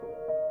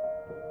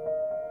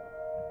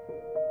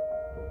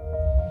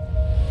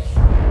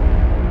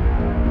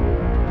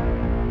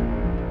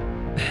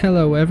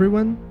Hello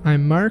everyone,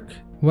 I'm Mark.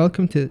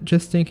 Welcome to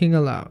Just Thinking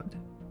Aloud.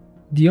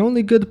 The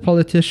only good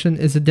politician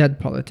is a dead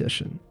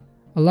politician.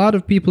 A lot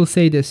of people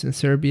say this in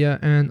Serbia,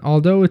 and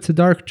although it's a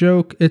dark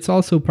joke, it's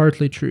also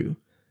partly true.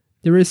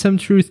 There is some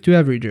truth to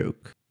every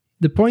joke.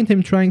 The point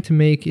I'm trying to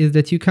make is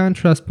that you can't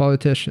trust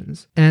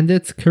politicians, and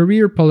it's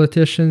career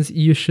politicians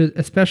you should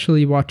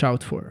especially watch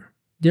out for.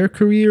 Their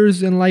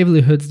careers and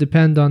livelihoods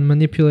depend on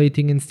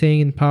manipulating and staying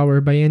in power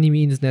by any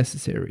means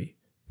necessary.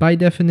 By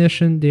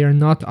definition, they are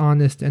not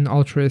honest and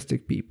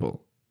altruistic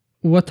people.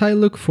 What I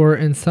look for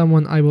in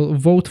someone I will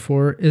vote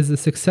for is a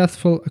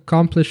successful,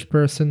 accomplished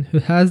person who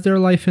has their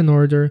life in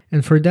order,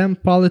 and for them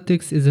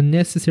politics is a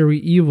necessary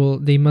evil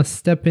they must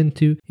step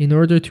into in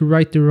order to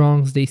right the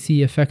wrongs they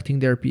see affecting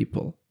their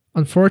people.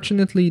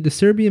 Unfortunately, the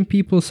Serbian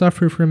people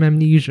suffer from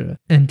amnesia,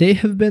 and they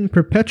have been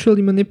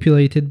perpetually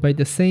manipulated by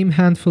the same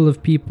handful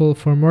of people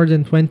for more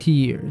than 20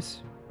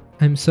 years.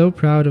 I'm so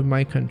proud of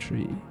my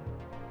country.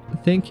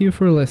 Thank you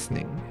for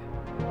listening.